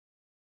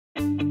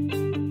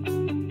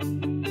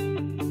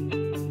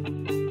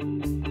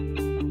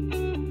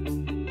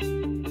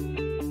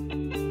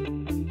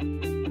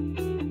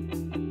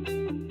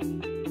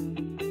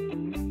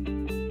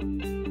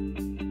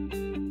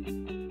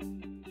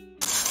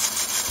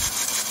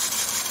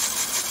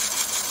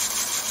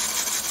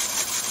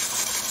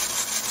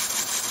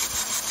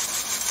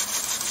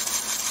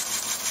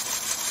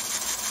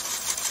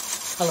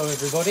Hello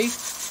everybody,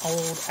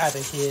 old Adder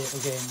here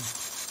again.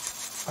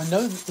 I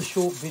know that the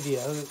short video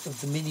of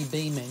the mini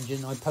beam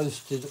engine I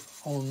posted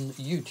on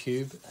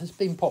YouTube has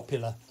been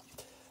popular.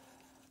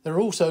 There are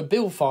also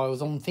build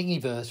files on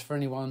Thingiverse for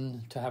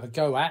anyone to have a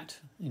go at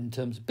in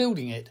terms of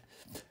building it.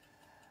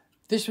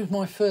 This was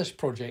my first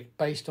project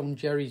based on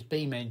Jerry's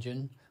beam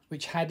engine,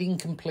 which had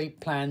incomplete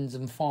plans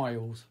and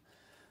files,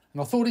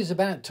 and I thought it was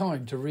about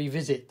time to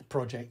revisit the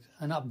project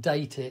and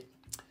update it.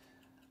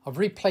 I've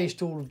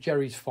replaced all of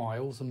Jerry's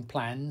files and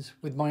plans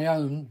with my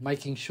own,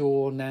 making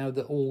sure now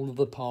that all of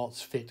the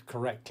parts fit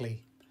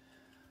correctly.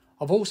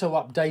 I've also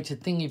updated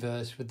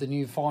Thingiverse with the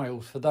new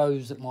files for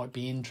those that might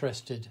be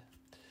interested.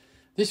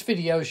 This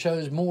video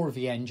shows more of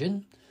the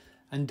engine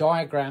and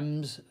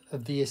diagrams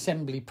of the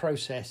assembly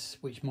process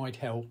which might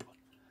help.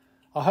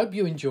 I hope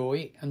you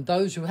enjoy, and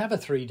those who have a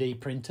 3D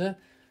printer,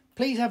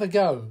 please have a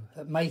go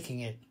at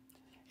making it.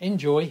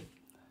 Enjoy!